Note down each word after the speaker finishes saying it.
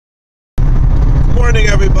morning,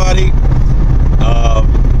 everybody.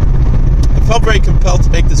 I felt very compelled to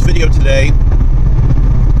make this video today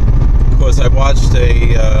because I watched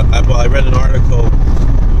I read an article.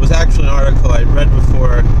 It was actually an article I read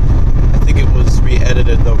before. I think it was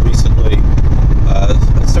re-edited though recently. A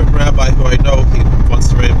certain rabbi who I know, he wants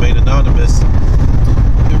to remain anonymous.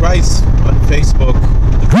 He writes on Facebook,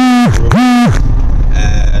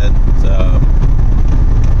 and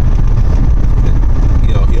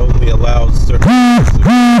he only allows certain groups,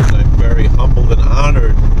 and I'm very humbled and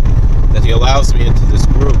honored that he allows me into this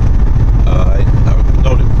group. I've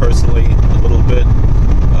known him personally a little bit,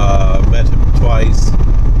 met him twice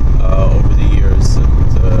over the years, and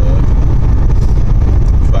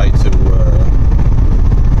tried to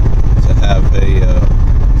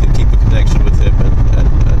keep a connection with him, and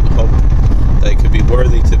hope that I could be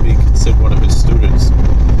worthy to be considered one of his students.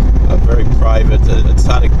 Very private, a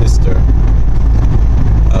tzaddik mister,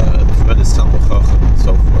 tremendous Talmud Chacham, and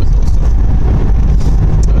so forth also.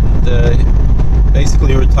 And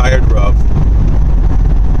basically a retired Rav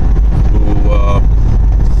who,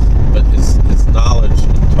 but his knowledge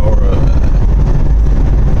in Torah,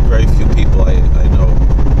 very few people I know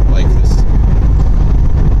like this.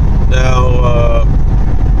 Now,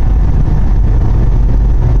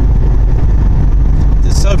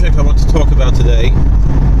 the subject I want to talk about today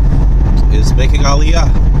is making Aliyah.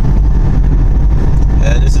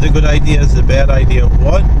 And is it a good idea? Is it a bad idea?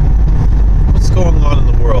 What's going on in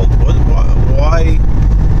the world? Why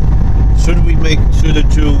should a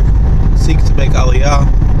Jew seek to make Aliyah?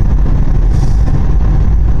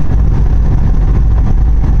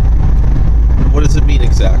 What does it mean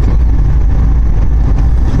exactly?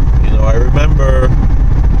 I remember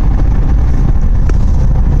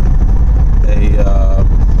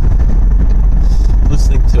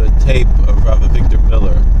listening to a tape of Rav Victor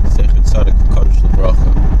Miller, Sechet Tzaddik Kodesh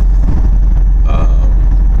L'Bracha,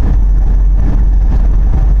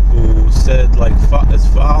 who said as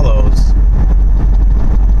follows.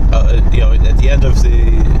 At the end of the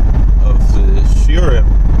shiurim,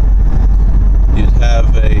 you'd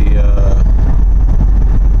have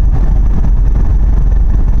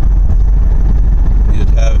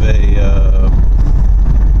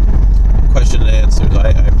question and answer.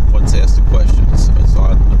 I once asked a question. It's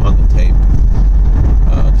on the tape.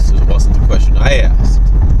 This wasn't the question I asked,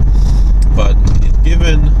 but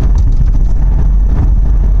given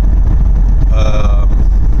a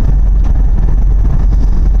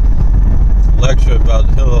lecture about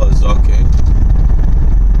Hillel Azoking,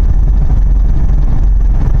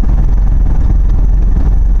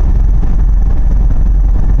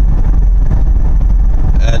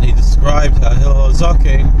 and he described how Hillel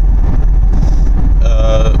Azoking,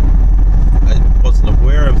 I wasn't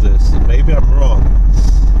aware of this, and maybe I'm wrong,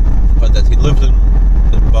 but that he lived in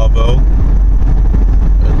Bavo,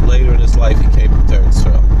 and later in his life he came to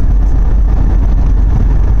Israel.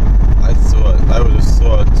 I would have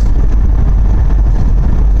thought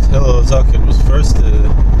Hillel Azokin was first from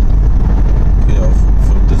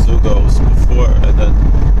the Zugos before, and then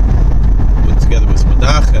went together with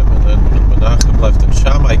Menachem, and then when Menachem left and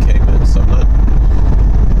Shammai came in, so I'm not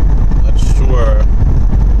sure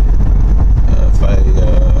if I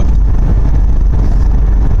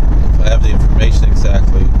have the information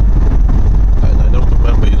exactly. I don't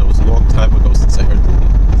remember, it was a long time ago since I heard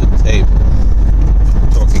the tape. I'm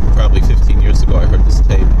talking probably 15 years ago I heard this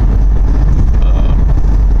tape.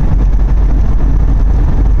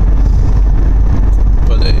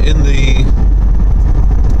 But in the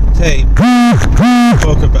tape,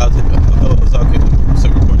 spoke about a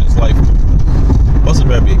certain point in his life. It wasn't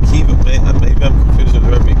Rabbi Akiva. Maybe I'm confused with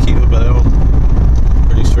Rabbi Akiva, but I'm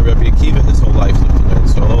pretty sure Rabbi Akiva his whole life lived in there,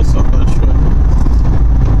 so also I'm not sure.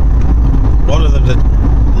 One of them that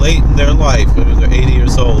late in their life, maybe they're 80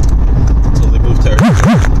 years old, until they moved to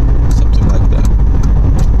Eretz, something like that.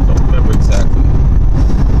 Don't remember exactly.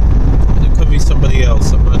 And it could be somebody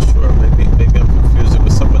else. I'm not sure. Maybe I'm confusing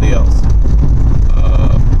with somebody else.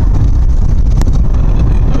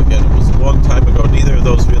 Again, it was a long time ago. Neither of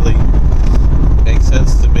those really make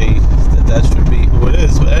sense to me. That should be who it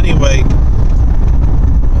is. But anyway,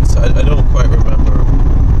 so I don't quite remember.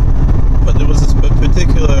 But there was this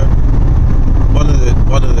particular one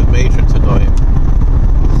of the major Tanoim,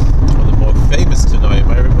 one of the more famous Tanoim.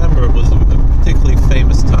 I remember it was a particularly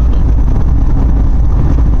famous Tana.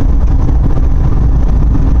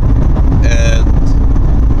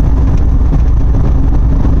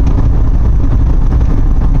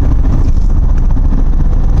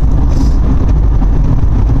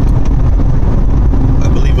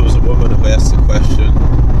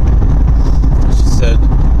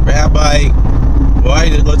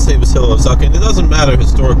 let's say it was Hillel Zaken, it doesn't matter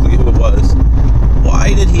historically who it was.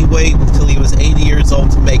 Why did he wait until he was 80 years old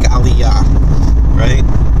to make Aliyah? Right?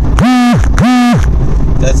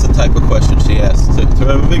 That's the type of question she asked to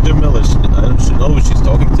Rabbi Victor Miller. She know who she's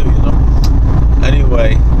talking to, you know.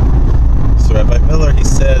 Anyway, so Rabbi Miller, he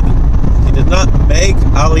said he did not make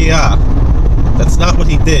Aliyah. That's not what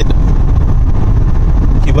he did.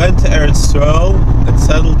 He went to Eretz Yisrael and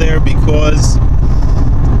settled there because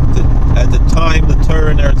at the time the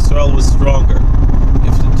Torah in Eretz Yisrael was stronger.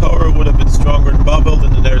 If the Torah would have been stronger in Babel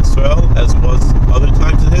than in Eretz Yisrael, as was other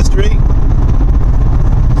times in history,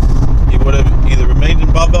 he would have either remained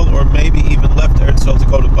in Babel or maybe even left Eretz Yisrael to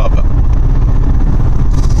go to Babel.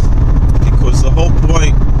 Because the whole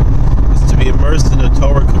point is to be immersed in a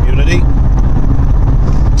Torah community,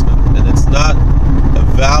 and it's not a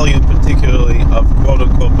value particularly of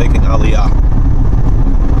quote-unquote making Aliyah.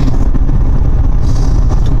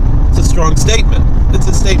 It's a strong statement. It's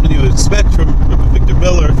a statement you would expect from Victor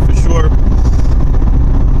Miller, for sure.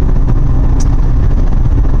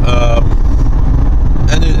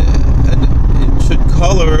 And it should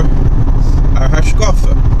color our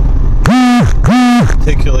hashkafa,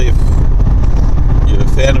 particularly if you're a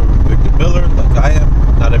fan of Victor Miller, like I am.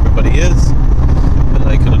 Not everybody is, and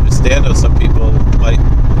I can understand how some people might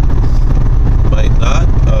not.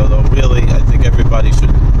 Although really, I think everybody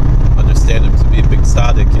should understand him to be a big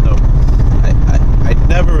tzaddik. You know, I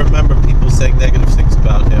never remember people saying negative things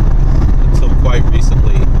about him until quite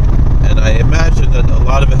recently, and I imagine that a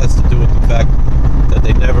lot of it has to do with the fact that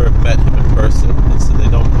they never met him in person, and so they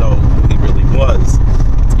don't know who he really was.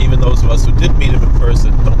 Even those of us who did meet him in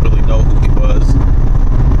person don't really know who he was.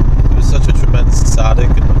 He was such a tremendous tzaddik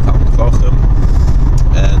and a Talmid Chacham,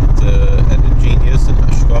 and a genius and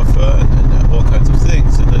hashkafa and all kinds of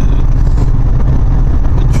things, and a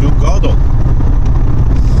true gadol.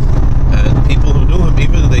 And people who knew him,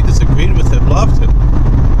 even if they disagreed with him, loved him.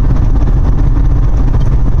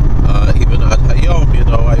 Even at Hayom, you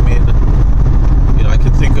know, I mean, you know, I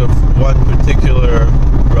can think of one particular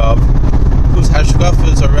Rav whose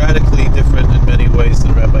hashkafas are radically different in many ways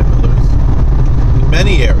than Rabbi Miller's. In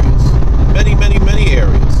many areas. In many, many, many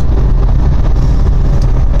areas.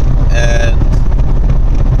 And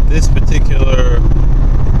this particular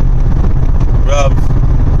Rav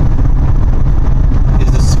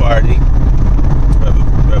is a Sephardi.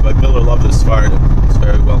 Rabbi Miller loved the Sephardim. It's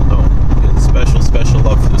very well known. He had a special, special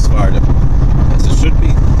love for the Sephardim. As it should be.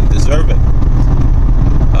 They deserve it.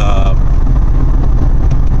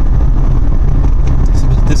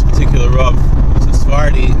 This particular Rav is a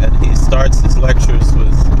Sephardi, and he starts his lectures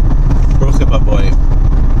with Bruchim Abayim.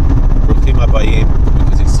 Bruchim Abayim,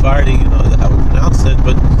 because he's Sephardi, you know how we pronounce it,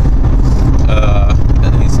 but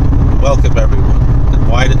and he's welcome everyone.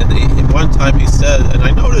 And one time he said, and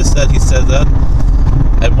I noticed that he said that,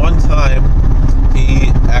 and one time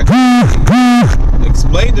he actually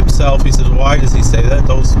explained himself. He said, why does he say that?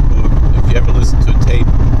 Those who, if you ever listen to a tape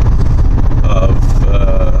of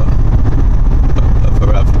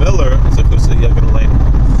Rav Miller,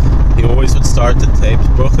 he always would start the tapes,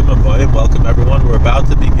 Bruchim Abayim, welcome everyone, we're about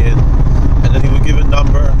to begin, and then he would give a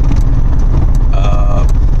number of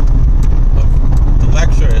the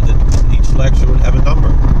lecture, and each lecture would have a number.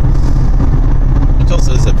 Which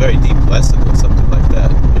also is a very deep lesson or something like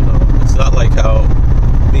that, you know. It's not like how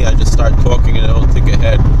me, I just start talking and I don't think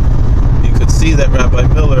ahead. You could see that Rabbi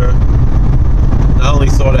Miller not only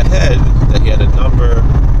thought ahead, that he had a number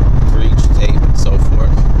for each tape and so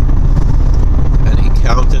forth, and he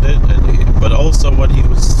counted it, but also when he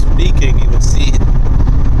was speaking, you would see,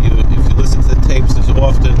 if you listen to the tapes, there's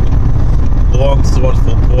often long,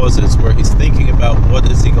 thoughtful pauses where he's thinking about what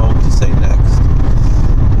is he going to say next.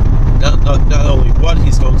 Not only what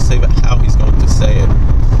he's going to say, but how he's going to say it.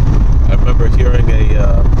 I remember hearing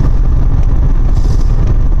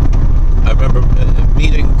I remember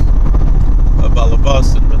meeting a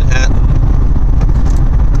balabas in Manhattan,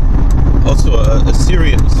 also a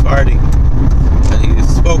Syrian Sephardi, and he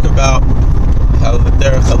spoke about how the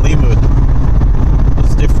Derech HaLimud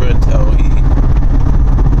was different, how I'm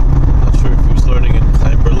not sure if he was learning in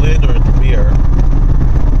Berlin or in Mir.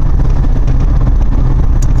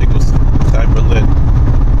 I think it was Berlin.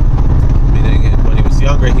 Meaning, when he was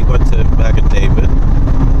younger, he went to Magen David,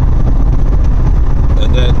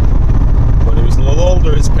 and then when he was a little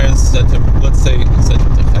older, his parents sent him, sent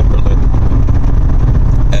him to Berlin,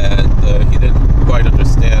 and he didn't quite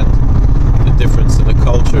understand the difference in the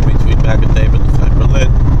culture between Magen David and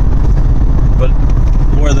Berlin. But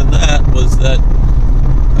more than that was that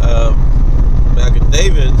Magen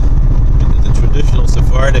David, in the traditional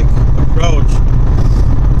Sephardic approach,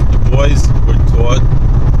 the boys were taught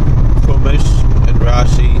Chumash and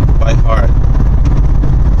Rashi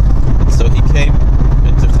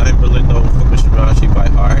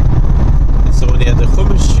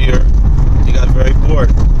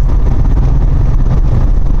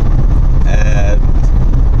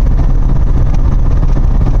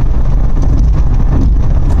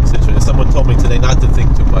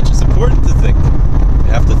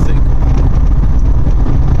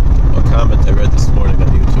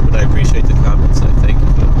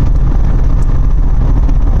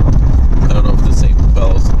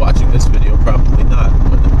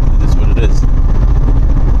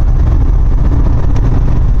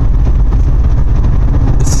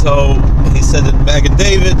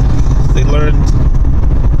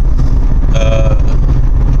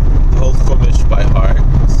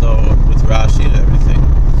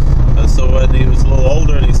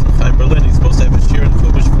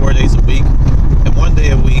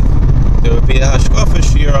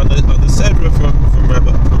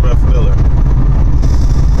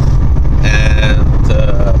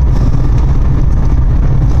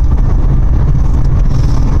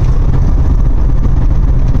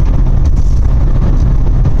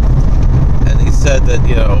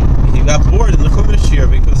he got bored in the Chumash year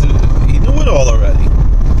because he knew it all already.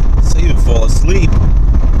 So he would fall asleep,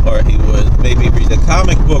 or he would maybe read a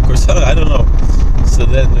comic book or something, I don't know. So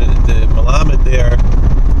then the Malamed there,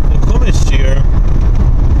 the Chumash year,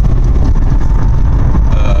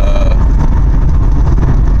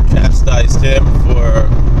 chastised him for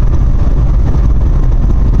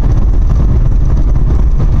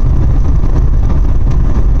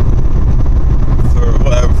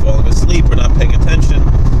whatever, falling asleep or not paying attention.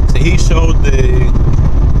 So he showed the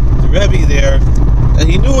Rebbe there, and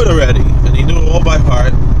he knew it already, and he knew it all by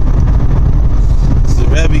heart. So the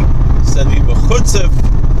Rebbe said,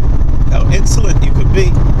 how insolent you could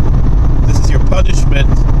be. This is your punishment.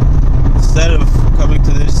 Instead of coming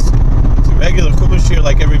to this to regular Chumash year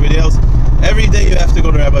like everybody else, every day you have to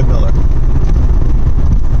go to Rabbi Miller.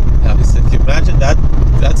 Now he said, can you imagine that?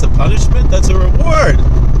 That's a punishment? That's a reward.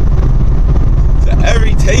 So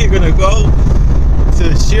every day you're going to go to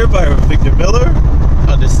a shir by Victor Miller?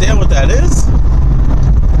 Understand what that is?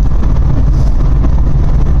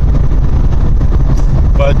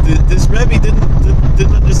 But this Rebbe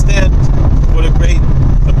didn't understand what a great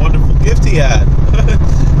and wonderful gift he had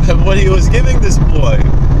and what he was giving this boy.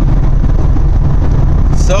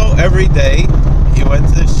 So every day he went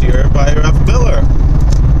to the shir by Rav Miller.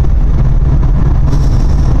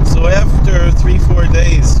 So after 3-4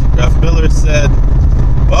 days, Rav Miller said,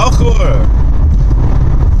 Bachur,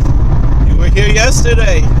 you were here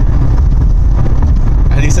yesterday.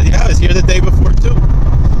 And he said, yeah, I was here the day before too.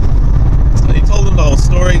 And he told him the whole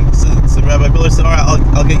story. So Rabbi Miller said, all right,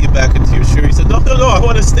 I'll get you back into your shir. He said, no, I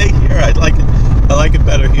want to stay here. I like it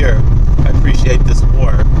better here. I appreciate this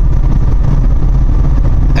more.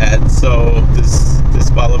 And so this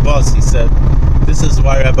Balabas, he said, this is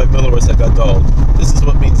why Rabbi Miller was a gadol. This is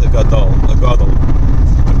what means a gadol, a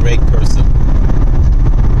great person.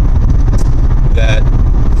 That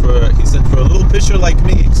he said, for a little pisher like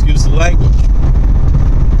me, excuse the language,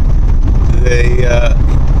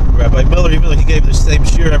 Rabbi Miller, even though he gave the same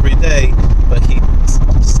shir every day, but he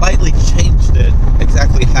slightly changed it,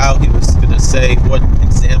 exactly how he was going to say, what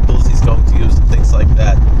examples he's going to use, and things like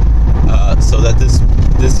that, so that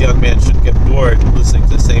this young man shouldn't get bored listening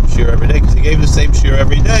to the same shir every day, because he gave the same shir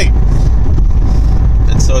every day.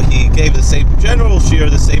 And so he gave the same general shir,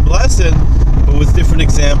 the same lesson, but with different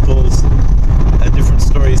examples and different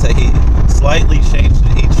stories that he slightly changed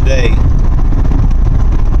each day.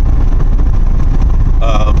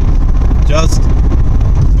 Just to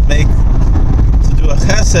do a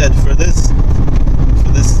chesed for this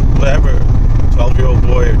whatever 12-year-old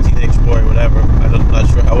boy or teenage boy or whatever. I'm not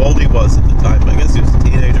sure how old he was at the time. I guess he was a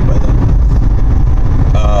teenager by then.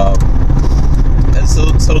 And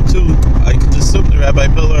so too, I can assume that Rabbi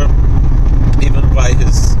Miller, even by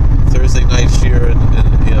his Thursday night shir and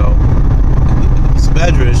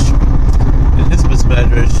in his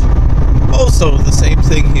medrash, also the same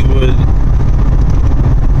thing he would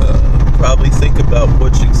probably think about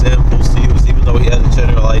which examples to use, even though he had a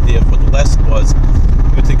general idea of what the lesson was.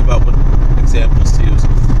 He would think about what examples to use.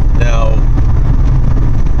 Now,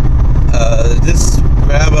 this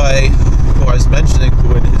rabbi who I was mentioning,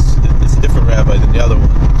 who is a different rabbi than the other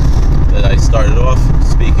one that I started off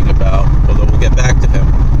speaking about, although we'll get back to him.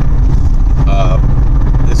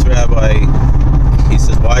 This rabbi, he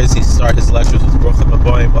says, why does he start his lectures with Baruch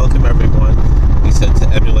Habayim, welcome everyone? He said to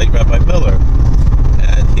emulate Rabbi Miller.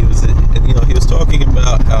 And he was talking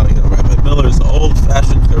about how Rabbi Miller is an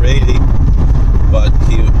old-fashioned Haredi, but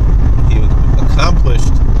he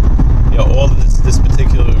accomplished all of this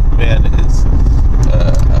particular man is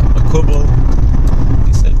a Kubal.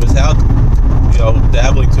 He said without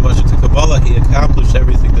dabbling too much into Kabbalah, he accomplished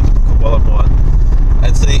everything that the Kabbalah want.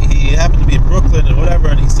 And so he happened to be in Brooklyn and whatever,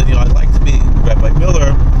 and he said, I'd like to be Rabbi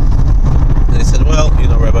Miller. And they said, well,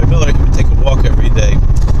 Rabbi Miller, he would take a walk every day,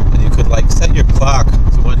 and you could set your clock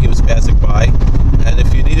to when he was passing by, and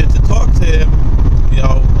if you needed to talk to him,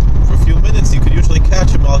 for a few minutes, you could usually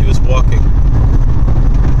catch him while he was walking.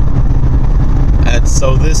 And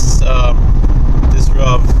so this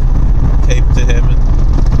Rav came to him, and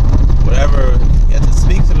whatever he had to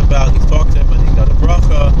speak to him about, he talked to him, and he got a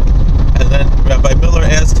bracha, and then Rabbi Miller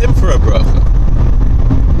asked him for a bracha.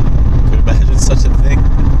 Could you imagine such a thing?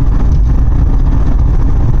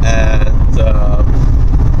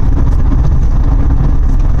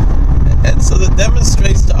 And so that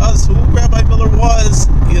demonstrates to us who Rabbi Miller was,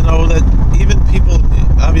 that even people,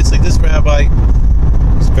 obviously this rabbi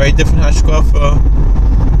is very different hashkafa,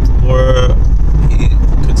 or he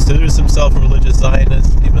considers himself a religious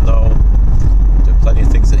Zionist, even though there are plenty of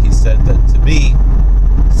things that he said that to me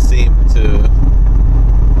seem to,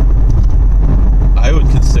 I would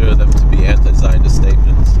consider them to be anti-Zionist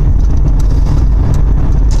statements.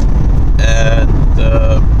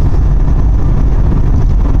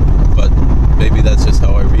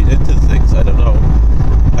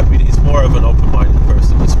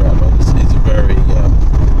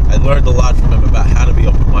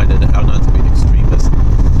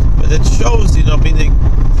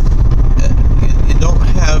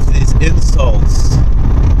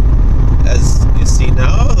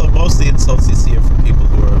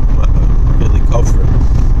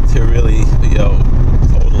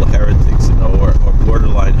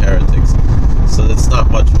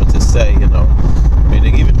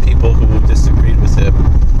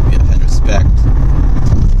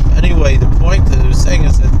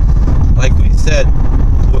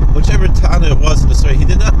 Torah. He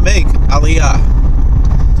did not make Aliyah.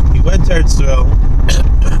 He went to Israel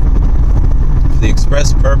for the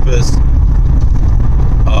express purpose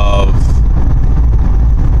of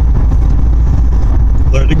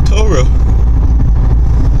learning Torah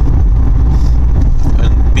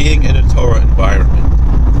and being in a Torah environment.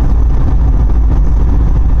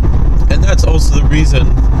 And that's also the reason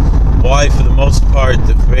why, for the most part,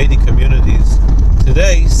 the Haredi communities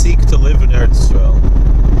today seek to live in Eretz Israel.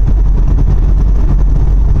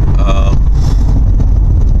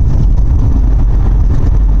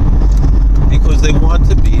 Because they want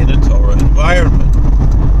to be in a Torah environment.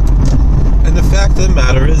 And the fact of the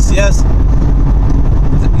matter is, yes,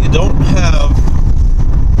 you don't have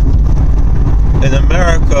in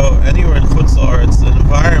America or anywhere in Chutz La'aretz an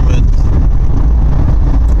environment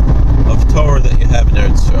of Torah that you have in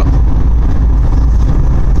Eretz Israel.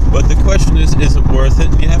 But the question is it worth it?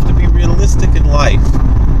 And you have to be realistic in life.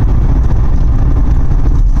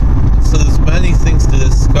 So there's many things to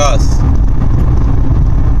discuss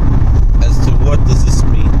as to what does this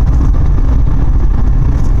mean.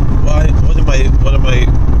 What am I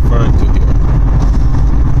referring to here?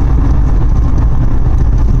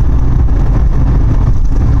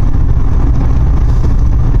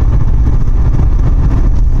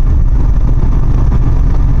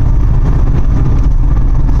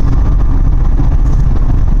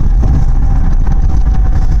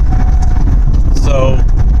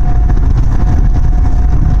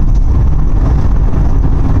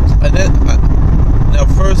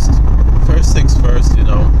 First things first,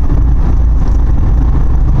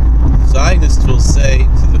 Zionists will say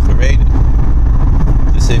to the Haredi,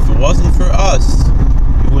 they say, if it wasn't for us,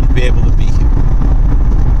 you wouldn't be able to be here.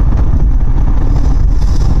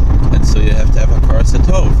 And so you have to have Hakaras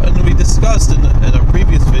HaTov. And we discussed in our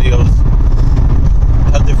previous videos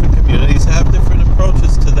how different communities have different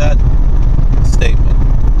approaches to that statement.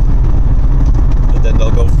 But then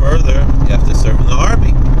they'll go further, you have to serve in the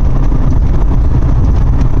army.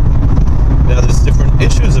 Now there's different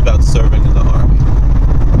issues about serving in the army.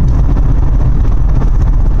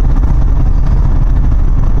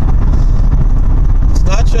 It's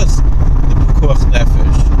not just the pikuach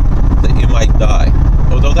nefesh that you might die,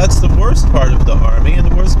 although that's the worst part of the army and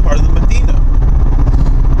the worst part of the Medina.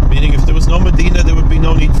 Meaning, if there was no Medina, there would be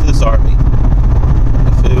no need for this army.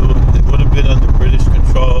 If it would have been under British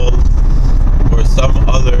control or some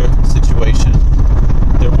other situation,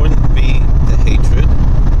 there wouldn't be the hatred.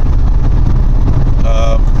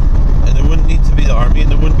 And there wouldn't need to be the army, and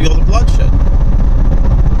there wouldn't be all the bloodshed.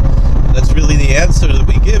 And that's really the answer that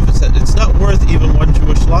we give, is that it's not worth even one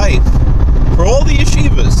Jewish life. For all the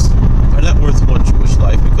yeshivas are not worth one Jewish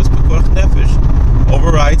life, because pikuach nefesh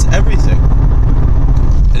overrides everything.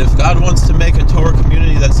 And if God wants to make a Torah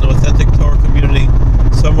community that's an authentic Torah community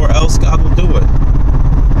somewhere else, God will do it.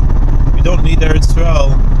 We don't need Eretz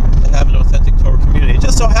Israel to have an authentic Torah community. It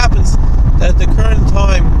just so happens that at the current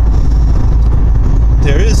time,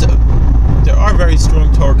 there are very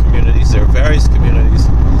strong Torah communities. There are various communities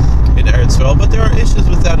in Eretz Israel, but there are issues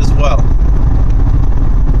with that as well,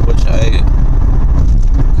 which I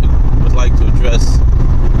would like to address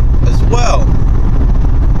as well,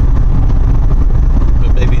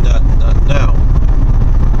 but maybe not now.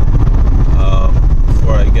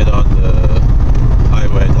 Before I get on the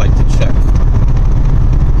highway, I'd like to check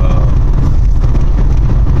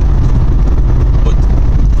what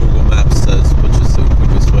Google Maps says, which is the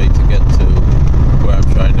quickest way to get to where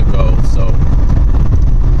I'm trying to go. So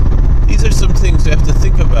these are some things you have to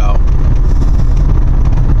think about.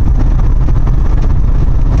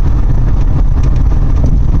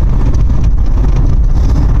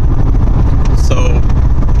 So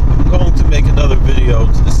I'm going to make another video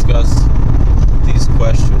to discuss these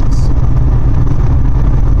questions.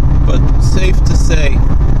 But safe to say,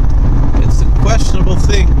 it's a questionable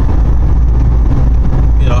thing.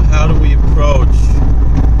 How do we approach,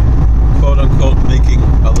 quote-unquote, making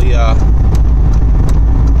Aliyah,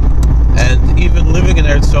 and even living in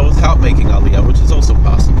Eretz Israel without making Aliyah, which is also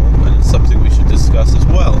possible, and it's something we should discuss as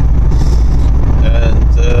well.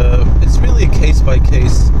 And it's really a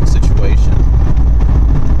case-by-case situation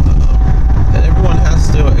that everyone has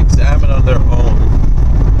to examine on their own